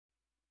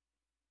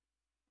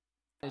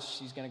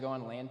She's going to go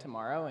on land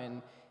tomorrow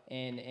and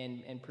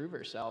prove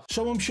herself.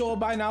 So I'm sure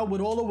by now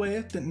we're all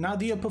aware that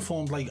Nadia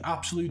performed like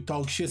absolute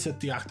dog shit at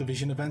the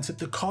Activision event at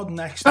the COD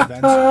Next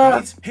event.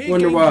 Right? Her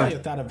gameplay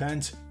at that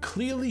event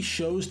clearly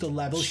shows the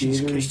level she's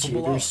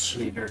capable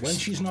of when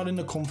she's not in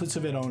the comfort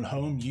of her own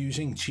home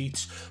using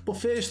cheats. But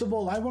first of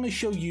all, I want to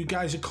show you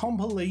guys a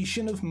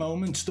compilation of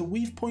moments that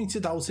we've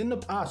pointed out in the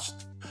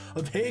past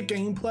of her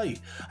gameplay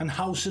and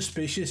how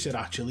suspicious it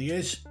actually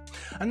is.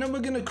 And then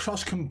we're going to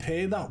cross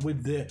compare that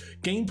with the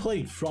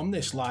gameplay from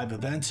this live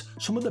event,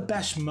 some of the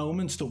best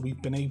moments that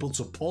we've been able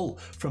to pull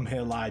from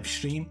her live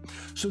stream.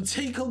 So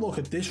take a look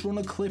at this run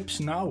of clips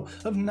now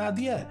of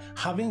Nadia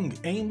having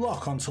aim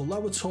lock onto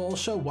lower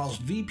torso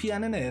whilst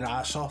VPNing her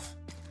ass off.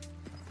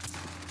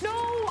 No,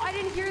 I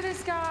didn't hear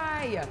this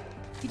guy.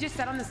 He just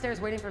sat on the stairs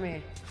waiting for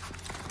me.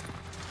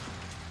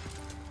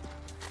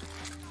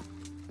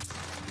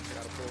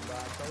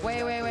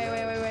 Wait.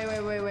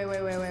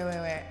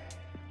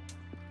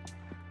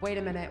 Wait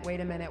a minute.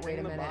 Wait a minute.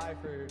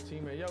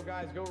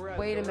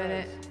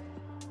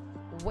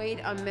 Wait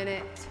a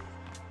minute.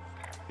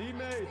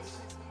 Teammates.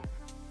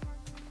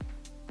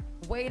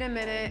 Wait a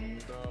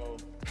minute.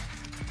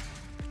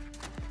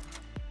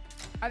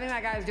 I think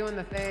that guy's doing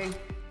the thing.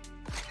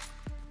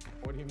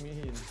 What do you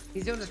mean?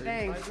 He's doing the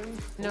thing.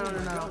 No.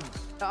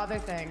 The other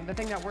thing. The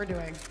thing that we're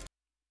doing.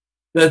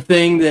 The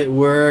thing that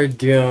we're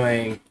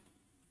doing.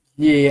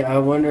 Yeah, I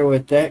wonder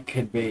what that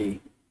could be.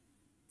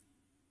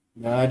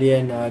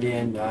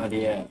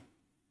 Nadia.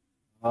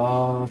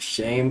 Oh,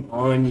 shame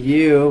on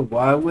you.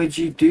 Why would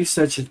you do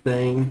such a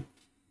thing?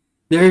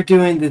 They're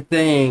doing the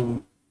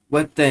thing.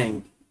 What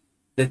thing?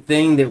 The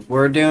thing that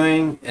we're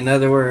doing? In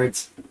other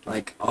words,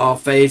 like all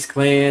FaZe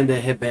Clan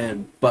that have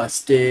been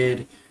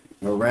busted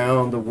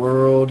around the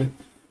world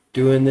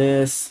doing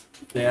this.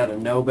 They ought to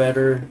know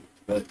better,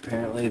 but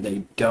apparently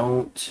they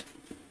don't.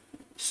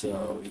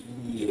 So,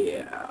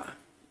 yeah.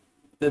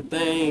 The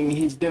thing.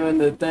 He's doing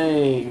the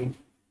thing.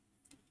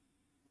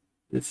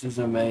 This is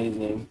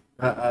amazing.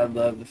 I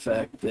love the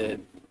fact that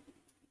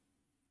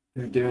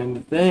they're doing the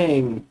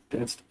thing.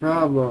 That's the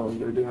problem.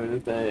 They're doing the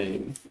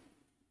thing.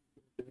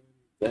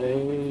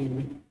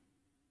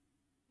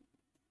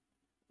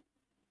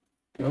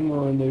 Come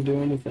on, they're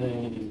doing the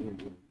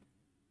thing.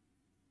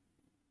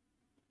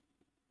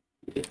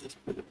 Yeah, let's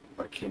put it on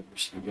my camera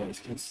so you guys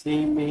can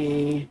see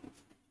me.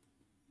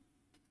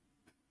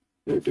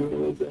 They're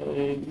doing the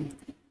thing.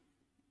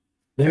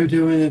 They're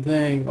doing the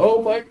thing.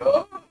 Oh my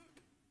god!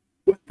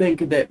 What thing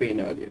could that be,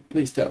 Nadia?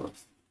 Please tell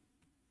us.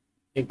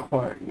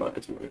 Inquiring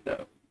minds want to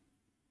know.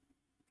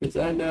 Because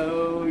I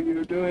know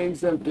you're doing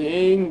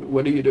something.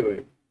 What are you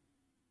doing?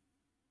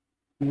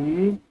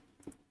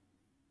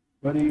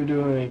 What are you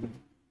doing?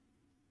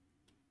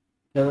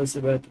 Tell us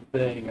about the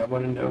thing. I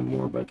want to know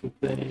more about the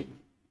thing.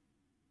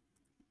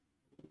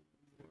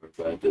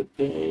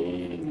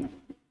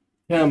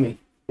 Tell me.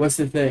 What's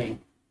the thing?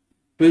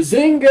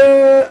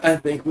 Bazinga! I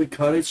think we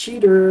caught a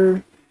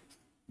cheater.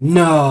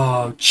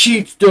 No,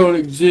 cheats don't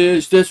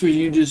exist. That's what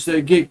you just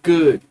said. Get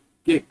good.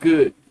 Get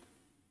good.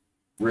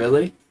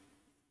 Really?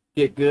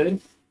 Get good?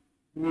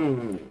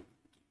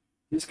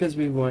 Just because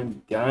we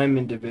won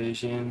Diamond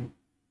Division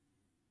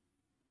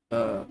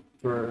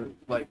for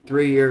like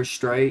 3 years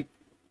straight.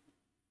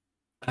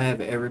 I have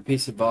every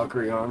piece of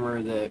Valkyrie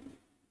armor that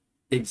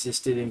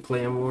existed in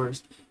Clan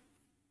Wars.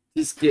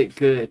 Just get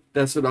good.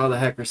 That's what all the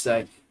hackers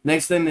say.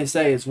 Next thing they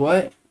say is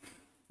what?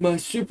 My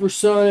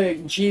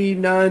supersonic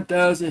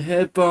G9000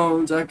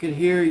 headphones, I could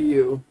hear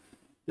you.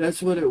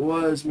 That's what it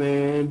was,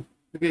 man.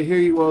 I could hear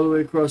you all the way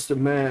across the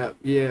map.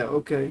 Yeah,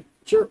 okay.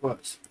 Sure it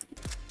was.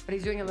 But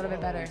he's doing a little bit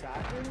better.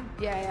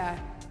 Yeah.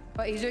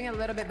 But he's doing a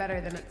little bit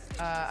better than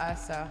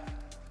us, so.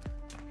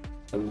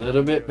 A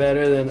little bit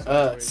better than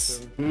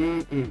us.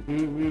 Wait,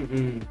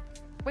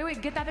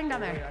 get that thing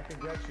down there. I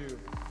can get you.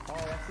 Oh,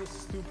 that's this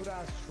stupid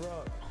ass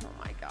truck. Oh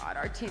my god,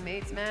 our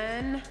teammates,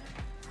 man.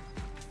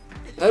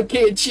 I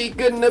can't cheat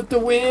good enough to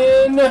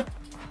win.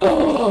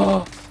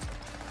 Oh.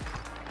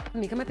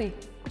 Come with me.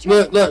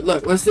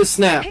 Look. What's this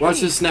snap? Hey,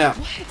 watch this snap.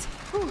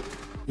 What?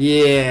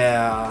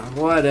 Yeah,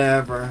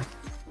 whatever.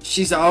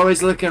 She's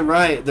always looking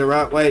the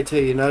right way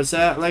too. You notice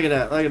that? Look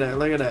at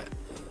that.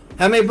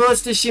 How many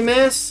bullets did she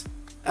miss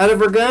out of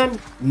her gun?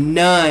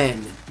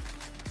 None.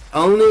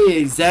 Only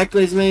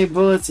exactly as many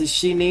bullets as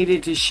she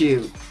needed to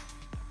shoot.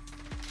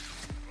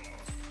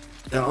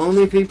 The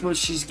only people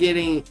she's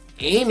getting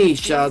any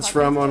shots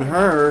from on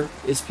her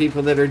is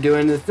people that are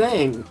doing the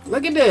thing.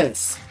 Look at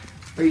this.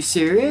 Are you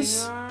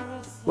serious?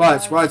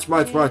 Watch. Wow.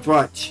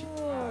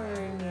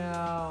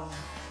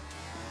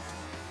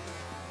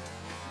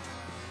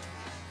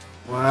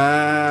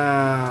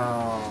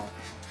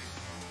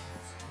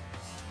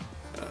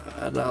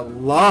 The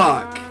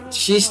lock.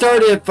 She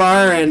started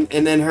firing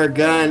and then her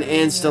gun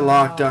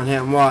insta-locked on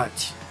him.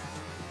 Watch.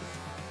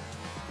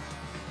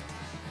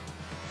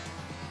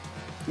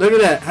 Look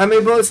at that. How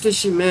many bullets did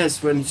she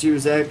miss when she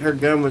was her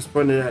gun was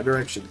pointed in that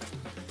direction?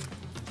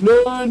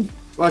 None.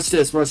 Watch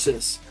this. Watch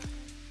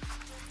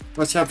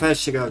how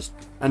fast she goes.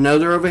 I know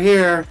they're over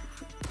here.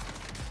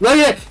 Look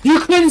at it. You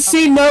couldn't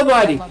see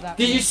nobody. love that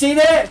Did you move. see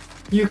that?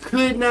 You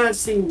could not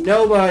see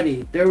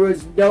nobody. There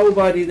was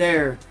nobody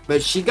there.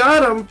 But she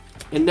got him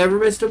and never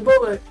missed a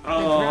bullet.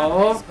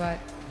 Oh, But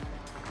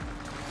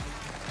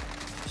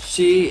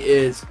she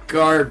is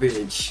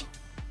garbage.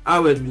 I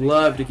would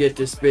love to get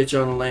this bitch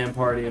on a LAN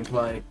party and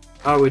play.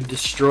 I would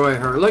destroy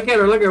her. Look at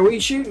her. Look at her. What are you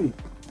shooting?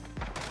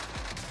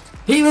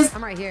 He was...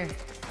 I'm right here.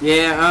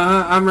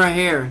 Yeah, I'm right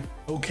here.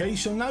 Okay,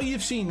 so now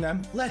you've seen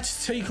them,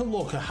 let's take a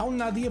look at how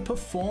Nadia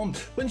performed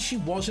when she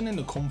wasn't in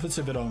the comfort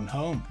of her own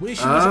home, where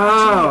she was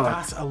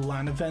actually at a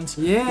LAN event.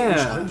 Yeah,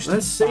 that was hosted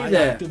let's see by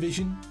that.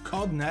 Activision,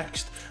 COD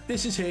Next.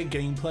 This is her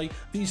gameplay.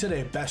 These are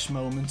their best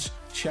moments.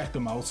 Check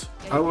them out.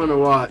 I want to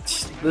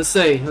watch. Let's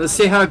see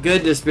how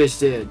good this bitch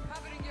did.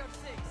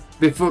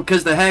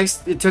 Because the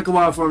hacks, it took a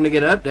while for them to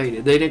get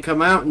updated. They didn't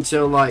come out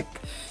until like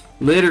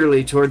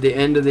literally toward the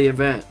end of the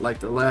event, like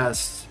the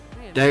last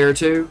day or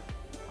two,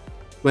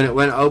 when it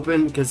went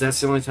open, because that's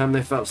the only time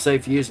they felt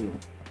safe using them.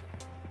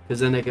 Because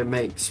then they could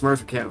make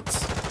Smurf accounts.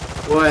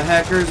 Boy,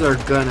 hackers are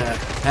gonna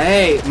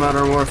hate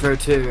Modern Warfare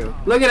 2.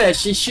 Look at that,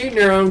 she's shooting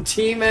her own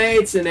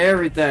teammates and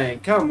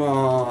everything. Come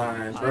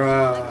on,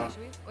 bruh.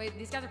 Wait,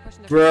 these guys are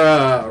pushing their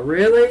Bruh,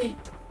 really?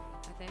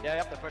 I think. Yeah,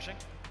 yep, they're pushing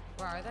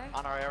Where are they?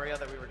 on our area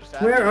that we were just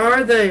at. Where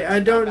are they? I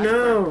don't Back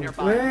know.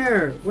 nearby.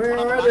 Where? Where One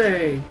on the are rock.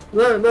 they?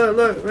 Look, look,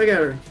 look, look at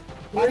her.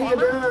 What are you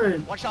Bomber.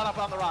 doing? One shot up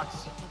on the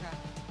rocks. Okay.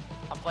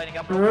 I'm planing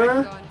up real quick.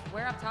 Huh? Going.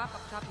 Where up top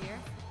here?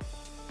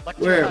 Look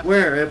to your Where? left.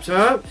 Where? Up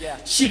top? Yeah.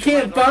 She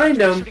can't Right, find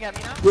them shooting at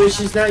me now. when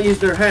she's not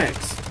used her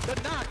hacks.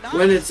 Good knock, knock.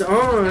 When it's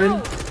on, No.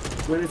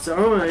 when it's Got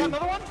on,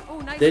 another one? Oh,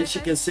 nice. then nice, she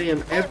nice. can see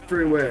them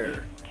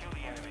everywhere.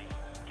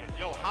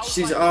 Yo, how's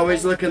She's my-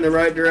 always looking the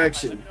right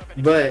direction,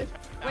 but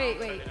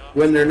Wait.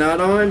 when they're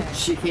not on,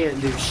 she can't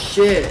do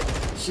shit.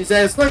 She's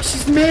asked, look,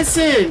 she's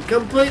missing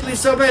completely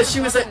so bad. She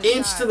was an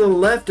inch to the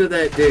left of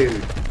that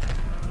dude.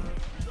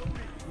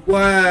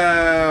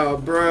 Wow,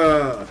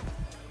 bruh.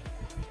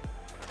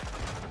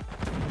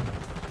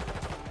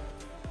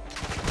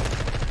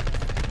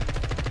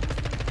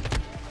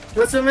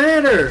 What's the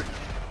matter?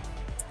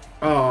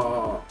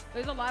 Oh,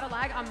 There's a lot of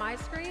lag on my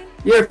screen.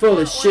 you're full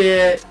Or of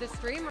shit. The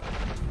stream.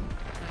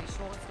 Nice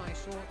shorts,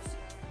 nice shorts.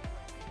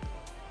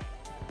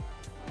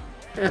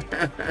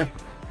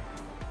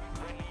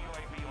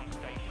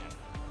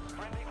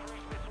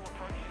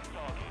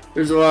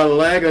 There's a lot of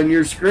lag on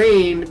your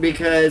screen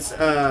because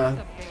That's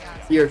a big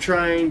ass. you're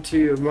trying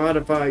to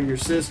modify your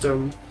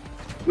system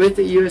with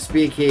the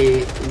USB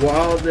key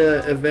while the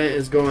event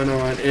is going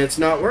on, and it's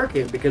not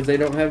working because they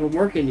don't have them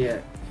working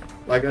yet.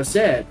 Like I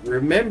said,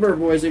 remember,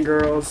 boys and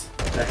girls,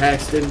 the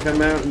hacks didn't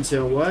come out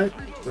until what?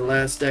 The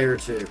last day or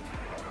two.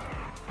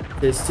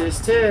 Tisk,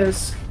 tisk,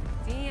 tisk.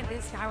 Damn,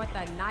 this guy with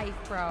the knife,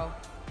 bro.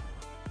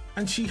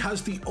 And she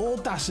has the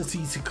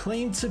audacity to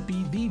claim to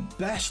be the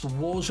best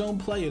Warzone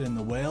player in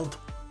the world.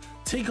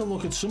 Take a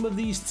look at some of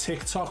these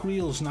TikTok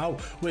reels now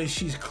where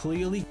she's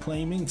clearly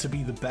claiming to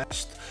be the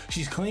best.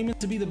 She's claiming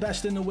to be the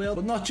best in the world,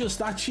 but not just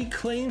that, she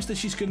claims that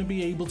she's going to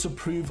be able to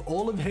prove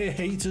all of her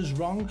haters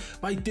wrong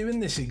by doing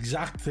this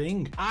exact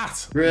thing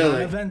at Really?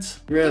 an event.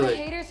 The Really?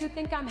 haters who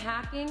think I'm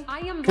hacking, I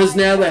am. 'Cause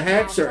now the live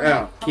hacks are from my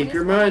out. Keep bonus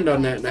your mind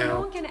on live, that so now. No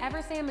one can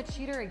ever say I'm a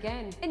cheater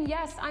again. And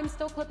yes, I'm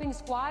still clipping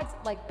squads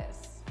like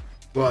this.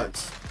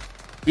 What?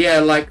 Yeah,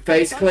 like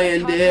Face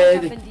Clan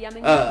did.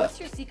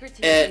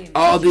 At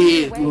all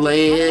the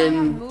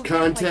LAN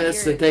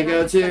contests that they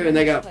go to, and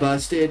they got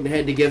busted and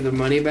had to give the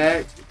money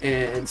back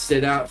and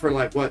sit out for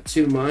like what,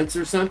 2 months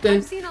or something.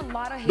 I've seen a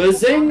lot of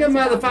Bazinga, hateful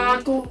comments about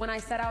me motherfucker. when I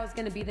said I was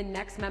going to be the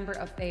next member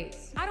of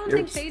FaZe. I don't You're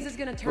think FaZe is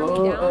going to turn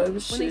full me down of when they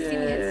see me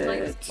hit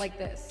snipes shit. like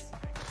this.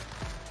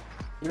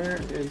 Where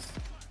is?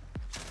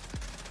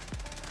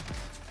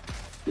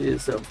 He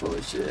is so full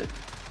of shit.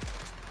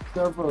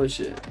 So full of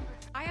shit.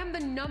 I am the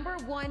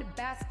 #1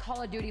 best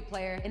Call of Duty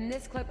player, and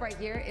this clip right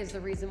here is the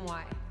reason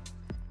why.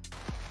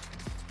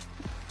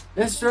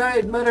 That's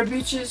right, Mother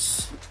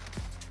Beaches.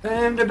 I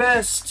am the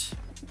best.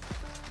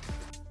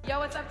 Yo,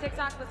 what's up,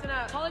 TikTok? Listen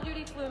up. Call of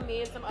Duty flew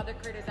me and some other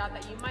creators out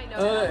that you might know.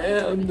 I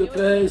am the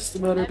best,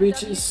 Mother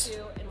Beaches.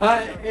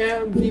 I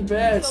am the So make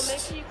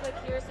best. sure you click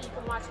here so you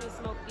can watch me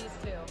smoke these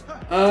two.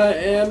 I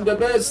am the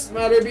best,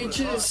 Mother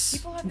Beaches.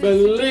 People have been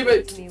Believe super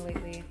it. to me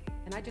lately,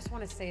 and I just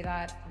want to say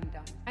that I'm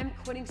done. I'm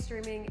quitting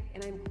streaming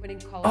and I'm quitting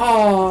Call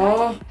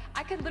Aw. of Duty.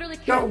 I could literally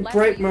care Don't less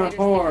break what you my haters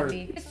think of heart.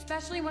 me,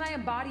 especially when I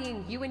am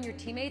bodying you and your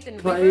teammates and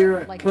Play Reaper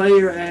your, like play this.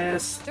 your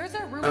ass There's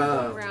a rumor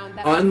going around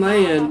that on I'm not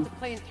LAN allowed to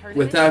play in tournaments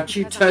without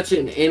you because I'm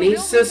touching cheating. any The real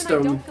reason I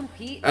system. don't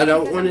compete I is don't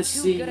because want to I'm too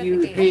see good at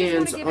you the game. I just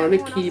hands wanna give on a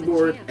everyone else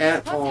keyboard chance.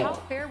 at Plus, how all.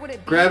 fair would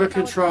it be Grab a if I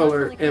was controller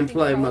constantly and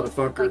clipping play, pros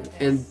motherfucker, like this?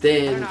 and I don't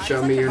then know, I show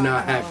just me like you're the not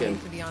vibe of Halloween, hacking.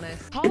 to be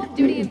honest. Call of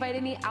Duty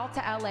invited me out to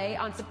LA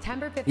on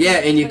September 15th. Yeah,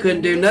 and you to play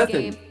couldn't the do newest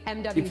nothing. game,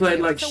 MW2. You played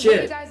like so what are you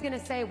shit. guys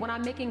gonna say when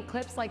I'm making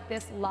clips like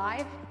this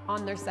live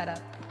on their setup?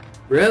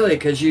 Really?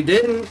 Because you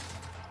didn't.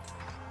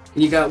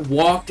 You got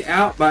walked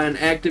out by an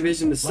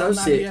Activision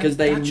associate because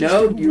they that just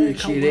know didn't you were work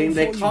out cheating. well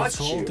They for you caught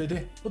at all, you. did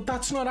it? But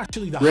that's not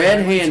actually the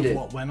Red-handed. highlight of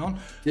what went on.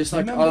 Just like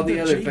Remember all the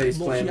that other Jake faceplant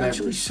Lucky actually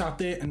members. sat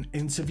there and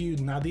interviewed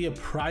Nadia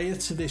prior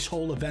to this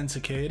whole event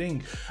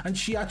occurring, and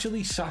she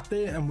actually sat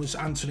there and was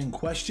answering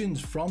questions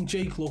from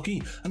Jake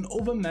Lucky and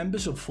other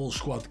members of Full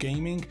Squad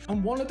Gaming.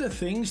 And one of the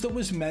things that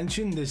was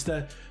mentioned is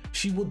that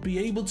she would be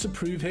able to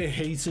prove her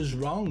haters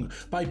wrong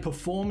by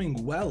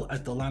performing well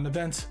at the LAN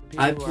event.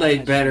 I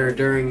played better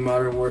during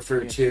Modern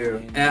Warfare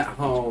 2 at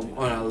home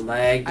on a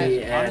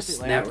laggy ass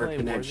network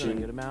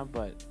connection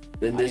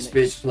than this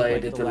bitch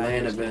played at the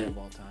LAN event.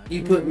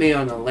 You put me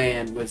on a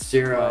LAN with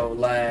zero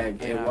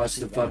lag and watch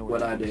the fuck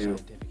what I do.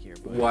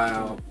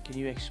 Wow. Can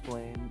you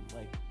explain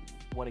like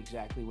what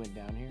exactly went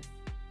down here?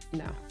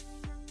 No.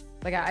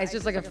 Like, it's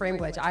just like a frame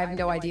glitch. I have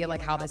no idea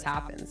like how this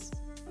happens.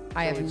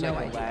 I have no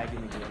idea. Lag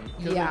in the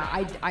game.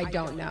 Yeah, I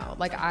don't know.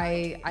 Like,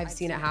 I've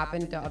seen it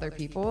happen to other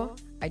people.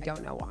 I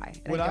don't know why,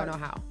 and I don't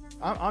know how.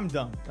 I'm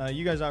dumb.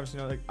 You guys obviously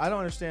know. Like, I don't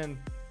understand.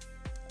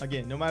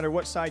 Again, no matter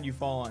what side you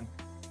fall on,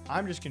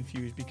 I'm just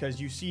confused because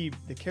you see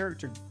the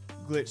character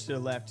glitch to the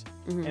left,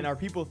 and are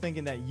people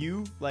thinking that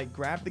you like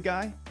grabbed the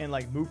guy and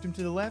like moved him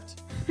to the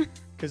left?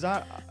 Because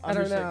I'm I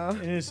don't just know.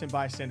 like an innocent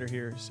bystander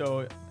here.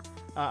 So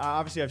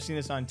obviously I've seen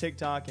this on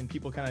TikTok and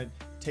people kind of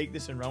take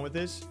this and run with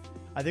this.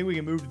 I think we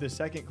can move to the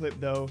second clip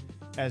though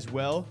as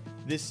well.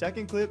 This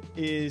second clip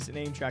is an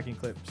aim tracking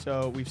clip.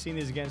 So we've seen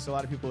this against a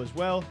lot of people as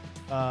well,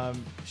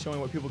 showing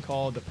what people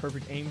call the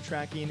perfect aim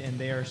tracking, and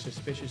they are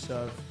suspicious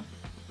of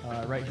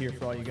right here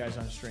for all you guys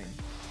on stream.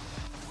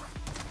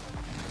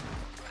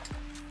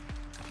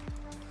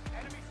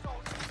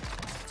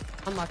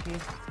 Unlucky.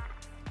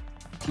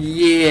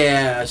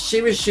 Yeah,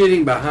 she was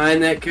shooting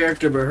behind that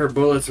character, but her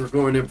bullets were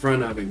going in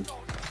front of him.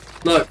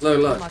 Look, look,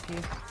 look. Unlucky.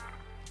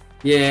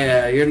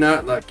 Yeah, you're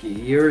not lucky.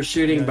 You were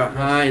shooting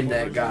behind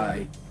that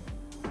guy.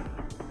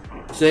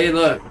 See,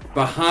 look,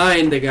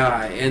 behind the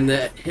guy, and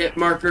the hit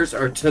markers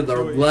are to the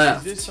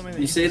left. Is this something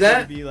You see consider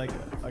that? to be like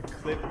a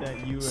clip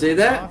that you See would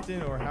that?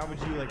 often, or how would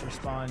you like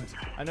respond?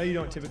 I know you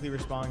don't typically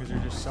respond because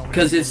there's just so many.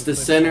 Because it's the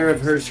clips center that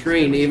of her makes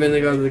screen. sense. Even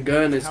though the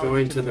gun is How would you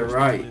going to the typically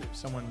respond right. if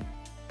someone.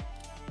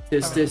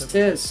 Tisk, tisk,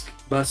 tisk.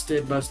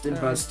 Busted, busted,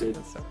 busted.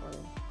 That's so funny.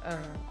 I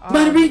don't know.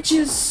 Butter I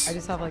bitches!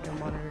 just have like a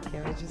monitor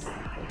cam. It's just,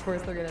 of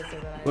course, they're gonna say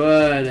that.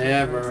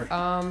 Whatever.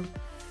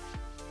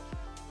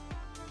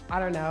 I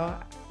don't know.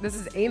 This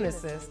is aim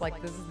assist.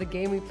 Like, this is the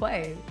game we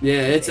play.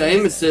 Yeah, it's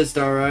aim assist,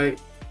 alright.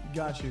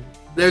 Got you.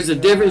 There's a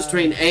difference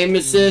between aim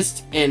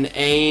assist and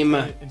aim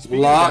And speaking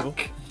of lock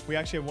devil, we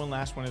actually have one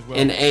last one as well.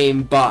 and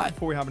aim bot.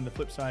 Before we hop into the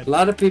flip side, A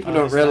lot of people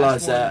don't this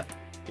realize last one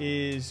that.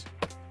 is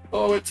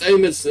Oh, it's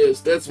aim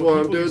assist. That's What why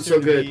I'm people doing so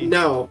consider to good. be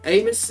No,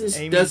 aim assist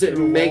aiming through a doesn't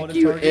wall make to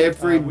you target.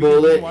 every We can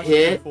bullet watch it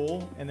in hit.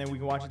 full, and then we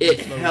can watch It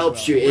in slow as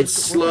helps well. you. It We're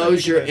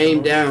slows your gonna do aim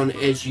that down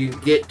as you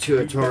get to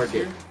a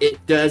target.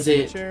 It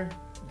doesn't. Chair,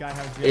 guy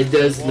has the It other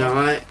does wall.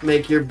 not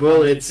make your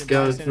bullets innocent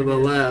go to bystander the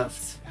here.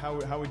 left.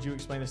 How would you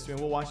explain this to me?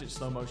 We'll watch it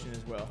slow motion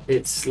as well.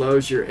 It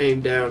slows your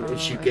aim down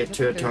as you I get feel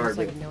to a like there's just, target.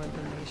 like, no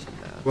information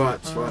though.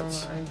 Watch, I watch.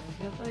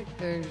 feel like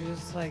there's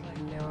just like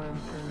no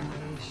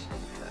information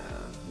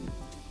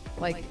though.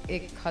 Like,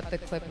 it cut the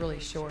clip really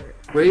short.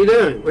 What are you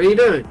doing? What are you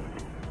doing?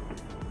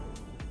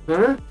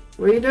 Huh?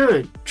 What are you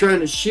doing? Trying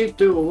to shoot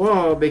through a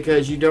wall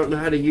because you don't know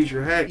how to use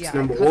your hacks, Yeah,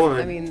 number I cut, one.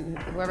 I mean,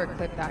 whoever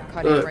clipped that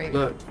cut Look, it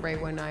look. right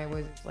when I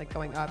was like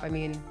going up. I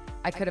mean,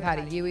 I could have had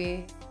a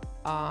Yui.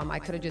 I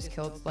could have just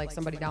killed like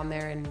somebody down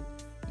there, and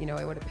you know,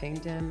 it would have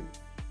pinged him.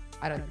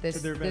 I don't. Could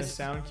there have been a This.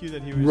 sound cue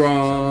that he was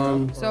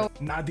Wrong. So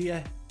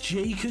Nadia,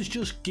 Jake has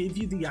just give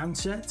you the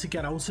answer to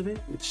get out of it.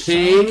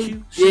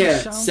 Ping? Yeah,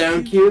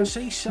 sound cue.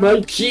 Say sound My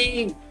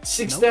cue. G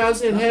 6,000 Nope, that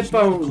was not. It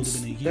headphones.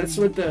 could've been a That's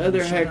you, what the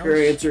other someone hacker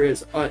else. answer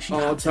is at She all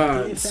had the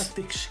times. perfect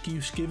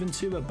excuse given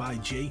to her by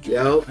Jake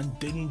Yo. and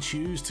didn't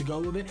choose to go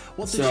with it.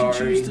 What did she Sorry.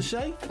 choose to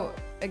say?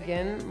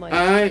 again, like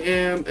I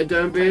am a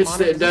dumb bitch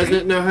that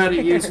doesn't know how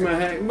to use my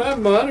hack. My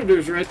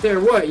monitor's right there.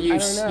 What? You I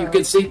don't know. you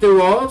can see through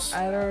walls?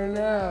 I don't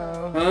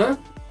know. Huh?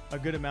 a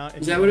good amount.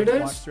 If Is you that what it like,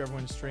 is? Watch through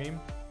everyone's stream.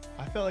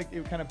 I felt like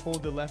it kind of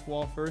pulled the left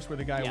wall first where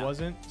the guy Yeah.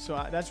 wasn't. So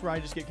that's where I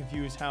just get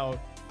confused how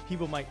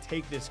people might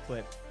take this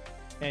clip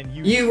and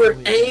use You it were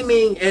really well.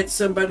 aiming at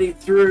somebody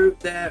through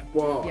that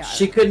wall. Yeah.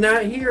 She could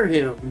not hear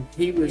him.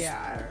 He was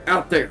Yeah.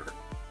 out there. I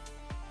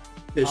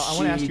Because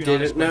wanna ask she you an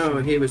honest didn't know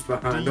question. he was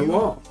behind Do the you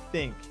wall.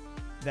 think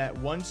that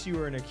once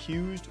you are an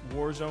accused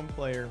Warzone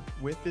player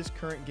with this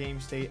current game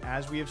state,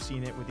 as we have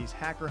seen it with these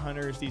hacker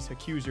hunters, these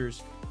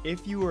accusers,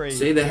 if you were a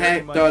See, the very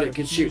hack much thought it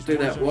could shoot accused through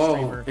that Warzone wall,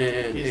 streamer,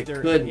 and is it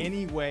there couldn't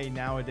any way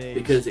nowadays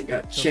because it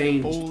got to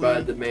changed by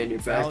fully the validate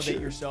manufacturer.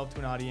 yourself to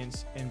an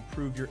audience and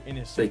prove your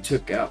innocence? They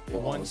took out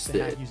once walls the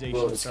that accusations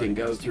bullets started can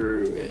go against you.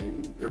 through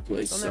and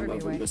replace They'll some never of be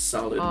them away. with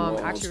solid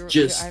walls Actually, I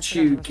just forgot to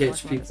I was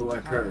catch talking about people this like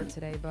with her. Colin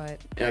today,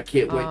 but And I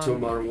can't wait till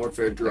Um, Modern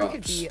Warfare could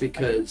drops be, like,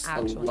 because a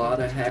actual lot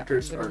of evidence that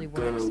hackers are literally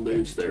gonna gonna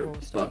lose their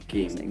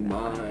fucking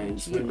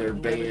minds when they're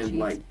banned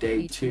like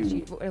day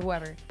 2.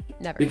 Whoever,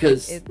 never.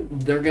 Because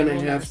they're it gonna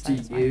will never have to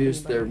satisfy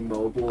use their anybody,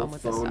 mobile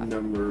with this phone stuff.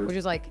 number Which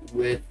is like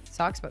with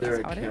sucks, but their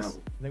that's how it is.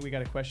 account. I think we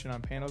got a question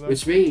on panel though.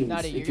 Which means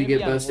Nadia, if you're you gonna get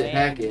be on busted LAN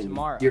hacking,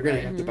 tomorrow, you're gonna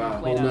right? have to buy a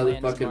Playing whole on nother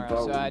LAN fucking tomorrow,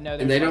 phone. so I know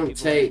And there's they a lot of don't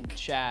people in take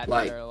chat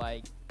like that are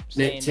like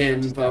Net saying 10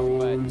 different stuff, but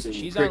phones and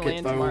she's on cricket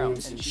LAN tomorrow,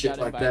 phones and and she shit got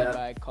like invited that.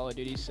 by Call of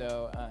Duty.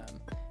 So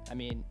I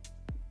mean,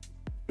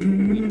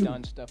 we've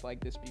done stuff like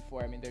this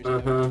before. I mean, there's no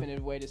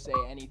definitive way to say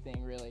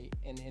anything really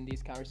in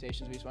these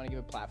conversations. We just want to give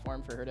a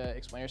platform for her to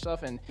explain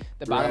herself, and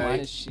the bottom line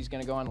is she's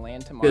gonna go on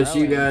LAN tomorrow. Because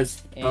you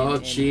guys all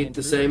cheat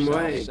the prove same herself.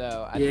 way.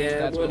 So I Yeah, think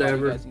that's whatever.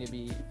 what you guys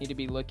need to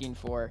be looking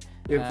for.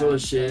 You're full of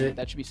and shit.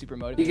 That should be super You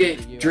motivating.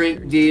 get for you drink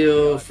after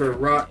deal you for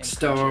go out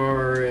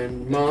Rockstar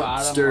and the bottom line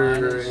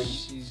Monster is and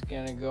she's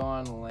gonna go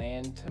on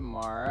LAN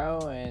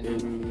tomorrow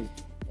and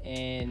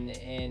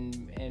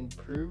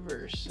prove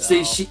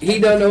herself. see, he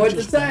don't know what to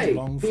Just say.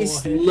 wrong for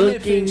He's her. In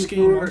looking her first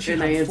game, for she an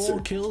had answer.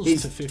 4 kills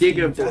He's to 15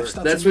 digging for deaths.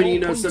 it. That's a when you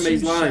know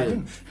somebody's 0.27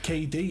 lying.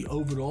 KD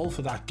overall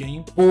for that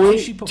game. How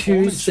is she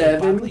performing so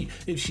 0.27? badly?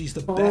 If she's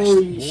the best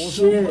Holy Warzone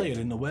shit. player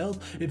in the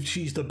world, if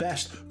she's the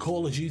best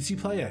Call of Duty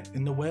player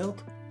in the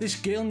world, this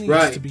girl needs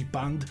Right. to be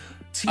banned.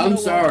 I'm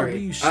sorry.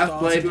 TLW I've started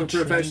played the with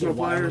trend professional a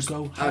while players.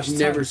 ago. I've Hashtag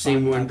never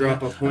seen one ban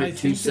drop a Nadia. And I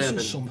think this 0.27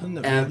 is something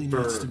that really needs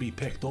ever. to be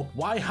picked up.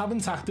 Why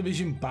haven't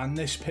Activision banned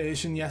this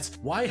person yet?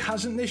 Why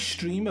hasn't this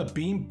streamer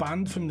been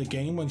banned from the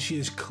game when she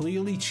is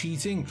clearly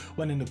cheating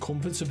when in the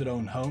comforts of her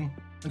own home?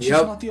 And she's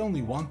Yep. not the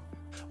only one.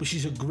 But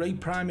she's a great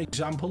prime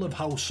example of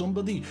how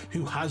somebody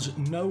who has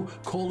no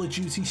Call of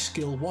Duty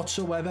skill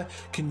whatsoever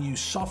can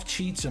use soft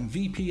cheats and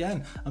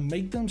VPN and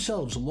make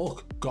themselves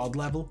look god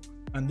level.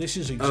 And this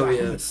is exactly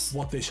yes.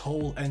 what this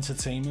whole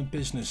entertainment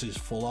business is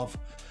full of.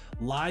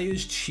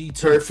 Liars,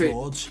 cheats, Perfect. and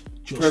frauds.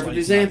 Just Perfect like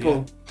example.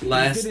 Nadia. If you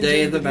Last did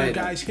day enjoy of the video, beta.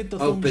 guys, hit the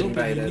thumbs Open up if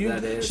beta, you're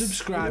new, that is.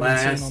 subscribe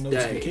Last and turn on day.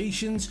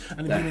 notifications.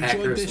 And The if you enjoyed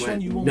hackers this one,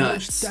 went you will nuts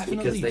most definitely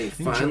because they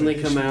enjoy finally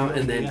this come out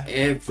video and then here. Go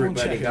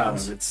everybody check it got out.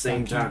 them at the same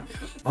Thank you. time.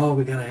 Oh,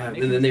 we gotta have,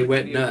 and then they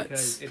went nuts.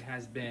 Because it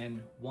has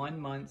been 1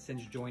 month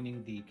since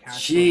joining the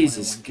Cash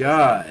Jesus 101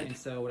 God. And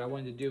so what I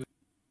wanted to do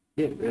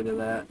Get rid of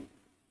that.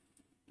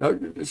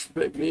 Dr.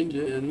 Disrespect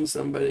Ninja and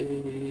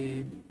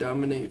somebody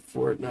dominate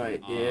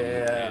Fortnite.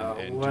 Yeah,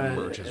 and do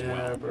merch as well.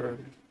 whatever.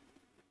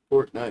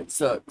 Fortnite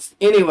sucks.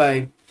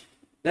 Anyway,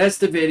 that's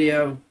the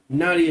video.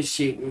 Nadia's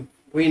cheating.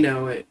 We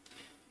know it.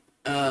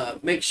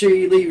 Make sure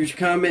you leave your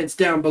comments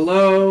down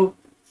below.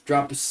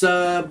 Drop a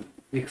sub.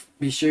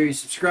 Be sure you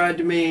subscribe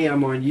to me.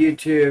 I'm on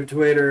YouTube,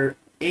 Twitter,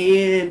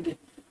 and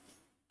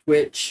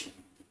Twitch.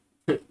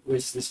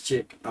 Which this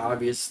chick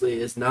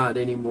obviously is not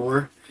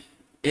anymore.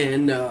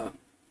 And,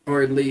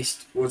 or at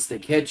least once they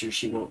catch her,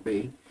 she won't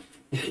be.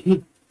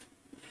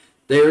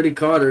 They already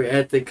caught her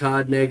at the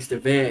COD Next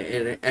event,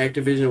 and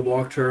Activision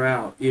walked her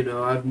out. You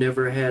know, I've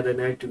never had an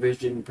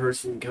Activision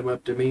person come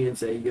up to me and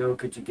say, yo,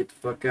 could you get the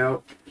fuck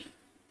out?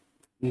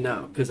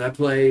 No, because I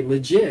play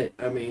legit.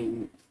 I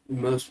mean,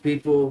 most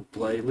people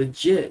play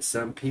legit.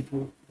 Some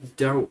people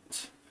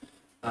don't.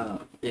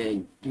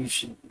 And you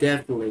should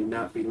definitely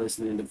not be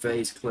listening to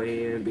FaZe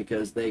Clan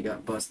because they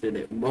got busted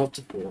at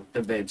multiple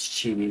events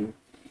cheating,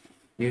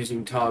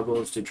 using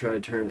toggles to try to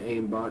turn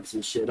aimbots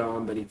and shit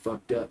on, but he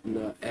fucked up and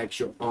the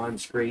actual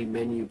on-screen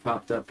menu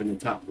popped up in the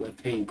top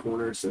left-hand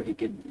corner so he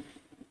could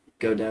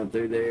go down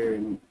through there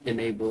and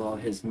enable all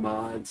his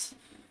mods.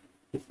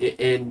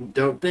 And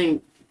don't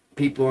think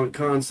people on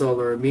console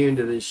are immune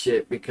to this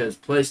shit because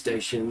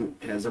PlayStation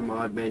has a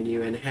mod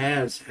menu and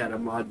has had a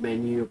mod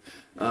menu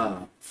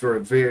for a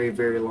very,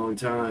 very long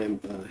time.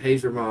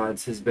 Hazer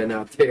Mods has been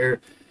out there,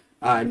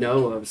 I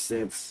know of,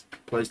 since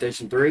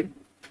PlayStation 3.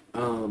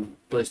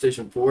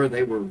 PlayStation 4,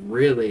 they were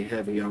really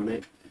heavy on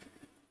it.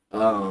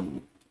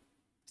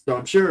 So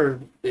I'm sure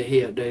that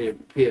he updated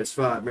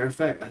PS5. Matter of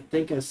fact, I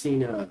think I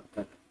seen a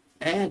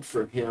ad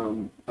for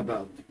him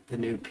about the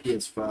new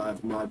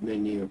PS5 mod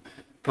menu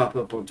pop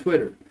up on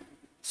Twitter.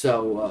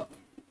 So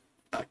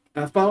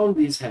I follow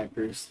these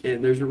hackers,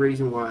 and there's a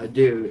reason why I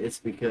do. It's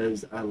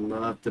because I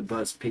love to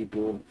bust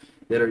people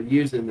that are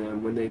using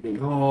them when they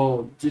think,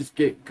 oh, just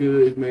get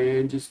good,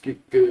 man, just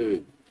get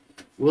good.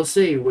 We'll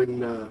see when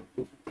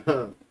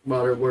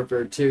Modern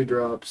Warfare 2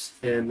 drops,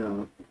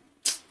 and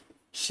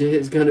shit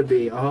is going to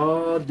be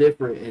all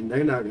different, and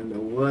they're not going to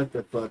know what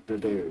the fuck to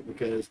do,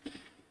 because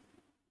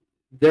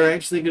they're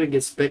actually going to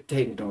get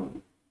spectated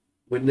on.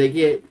 When they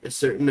get a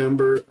certain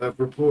number of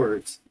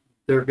reports,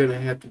 they're going to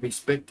have to be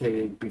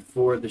spectated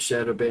before the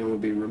shadow ban will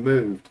be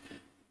removed,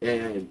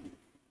 and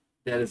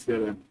that is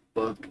going to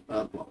fuck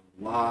up a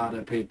lot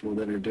of people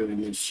that are doing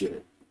this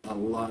shit. A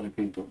lot of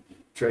people.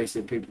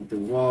 Tracing people through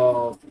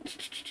walls,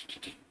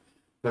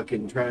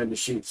 fucking trying to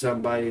shoot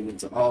somebody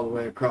that's all the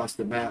way across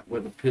the map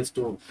with a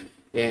pistol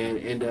and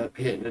end up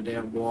hitting a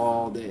damn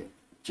wall that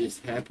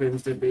just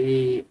happens to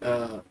be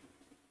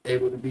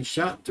able to be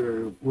shot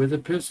through with a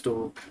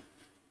pistol.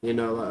 You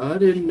know, like, I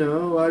didn't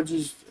know,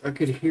 I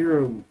could hear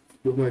him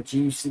with my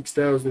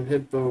G6000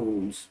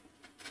 headphones.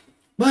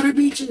 Butter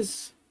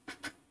beaches!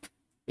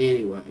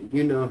 Anyway,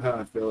 you know how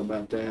I feel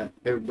about that.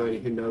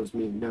 Everybody who knows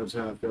me knows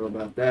how I feel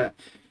about that.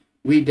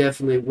 We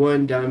definitely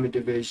won Diamond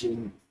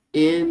Division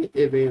in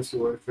Advanced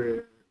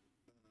Warfare.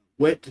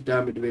 Went to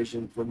Diamond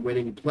Division from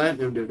winning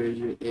Platinum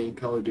Division in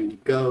Call of Duty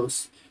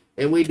Ghosts.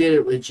 And we did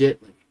it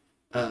legitly.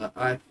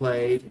 I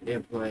played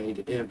and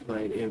played and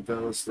played and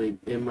fell asleep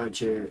in my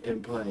chair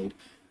and played.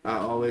 I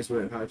always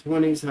went high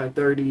 20s, high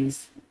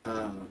 30s.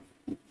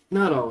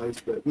 Not always,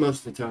 but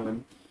most of the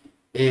time.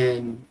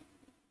 And,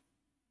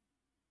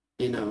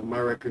 you know, my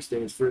record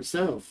stands for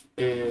itself.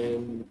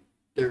 And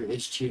there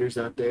is cheaters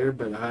out there,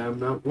 but I am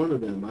not one of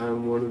them. I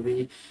am one of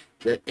the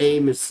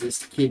aim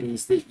assist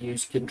kiddies that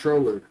use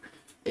controller.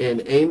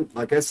 And aim,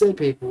 like I said,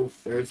 people,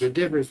 there's a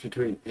difference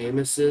between aim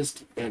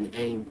assist and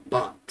aim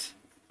bot.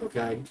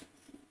 Okay?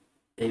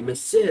 Aim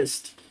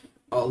assist,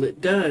 all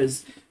it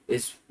does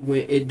is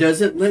when it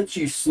doesn't let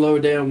you slow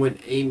down when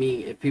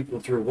aiming at people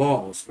through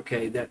walls.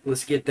 Okay,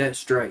 let's get that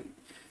straight.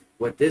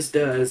 What this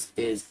does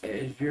is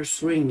as you're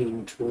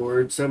swinging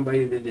toward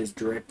somebody that is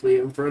directly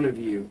in front of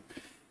you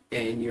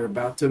and you're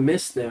about to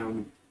miss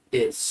them,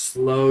 it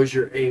slows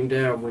your aim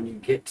down when you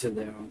get to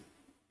them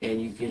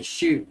and you can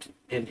shoot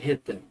and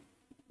hit them.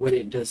 What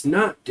it does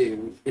not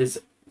do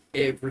is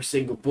every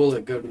single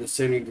bullet go to the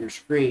center of your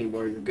screen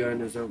while your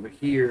gun is over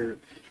here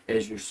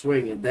as you're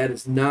swinging. That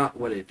is not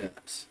what it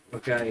does.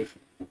 Okay?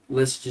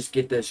 Let's just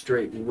get that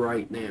straight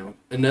right now.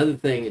 Another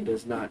thing it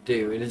does not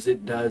do is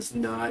it does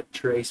not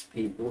trace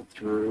people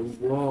through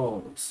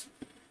walls.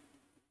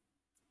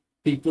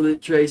 People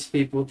that trace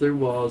people through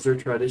walls or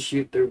try to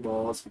shoot through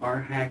walls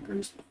are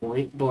hackers,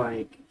 point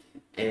blank.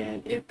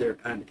 And if they're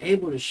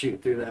unable to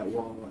shoot through that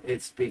wall,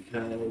 it's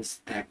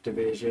because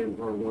Activision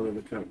or one of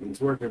the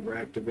companies working for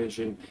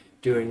Activision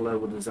doing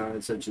level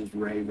design such as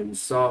Raven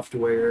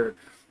Software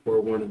or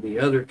one of the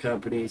other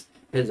companies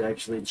has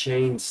actually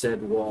changed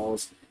said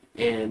walls.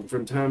 And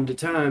from time to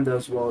time,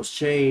 those walls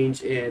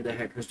change and the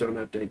hackers don't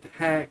update the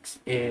hacks.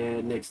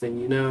 And next thing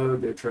you know,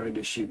 they're trying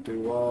to shoot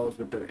through walls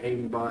with their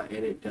aimbot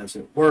and it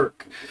doesn't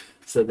work.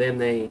 So then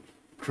they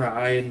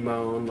cry and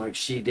moan like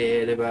she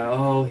did about,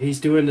 oh, he's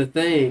doing the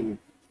thing.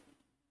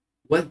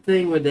 What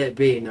thing would that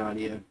be,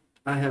 Nadia?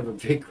 I have a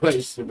big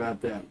question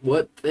about that.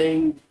 What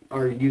thing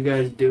are you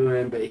guys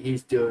doing but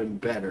he's doing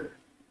better?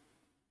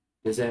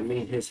 Does that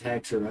mean his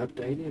hacks are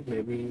updated?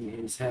 Maybe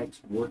his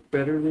hacks work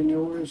better than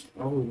yours?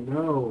 Oh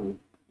no,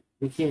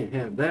 we can't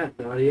have that,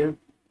 Nadia.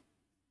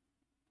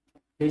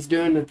 He's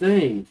doing the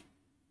thing.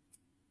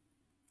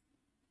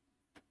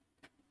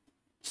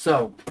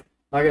 So,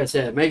 like I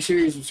said, make sure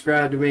you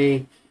subscribe to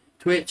me,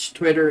 Twitch,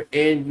 Twitter,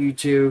 and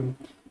YouTube.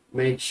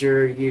 Make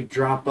sure you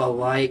drop a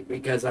like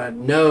because I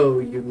know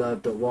you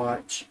love to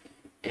watch.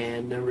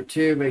 And number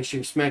 2, make sure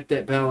you smack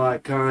that bell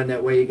icon.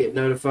 That way you get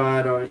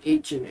notified on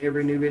each and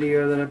every new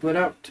video that I put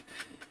out.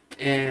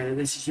 And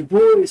this is your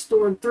boy,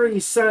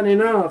 StOrM3,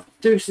 signing off.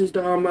 Deuces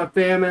to all my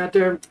fam out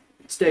there.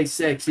 Stay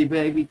sexy,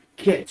 baby.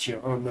 Catch you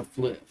on the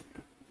flip.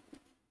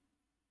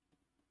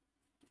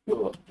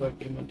 Oh,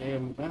 fucking my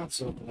damn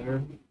mouse over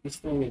there. This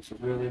thing is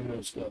really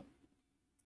messed up.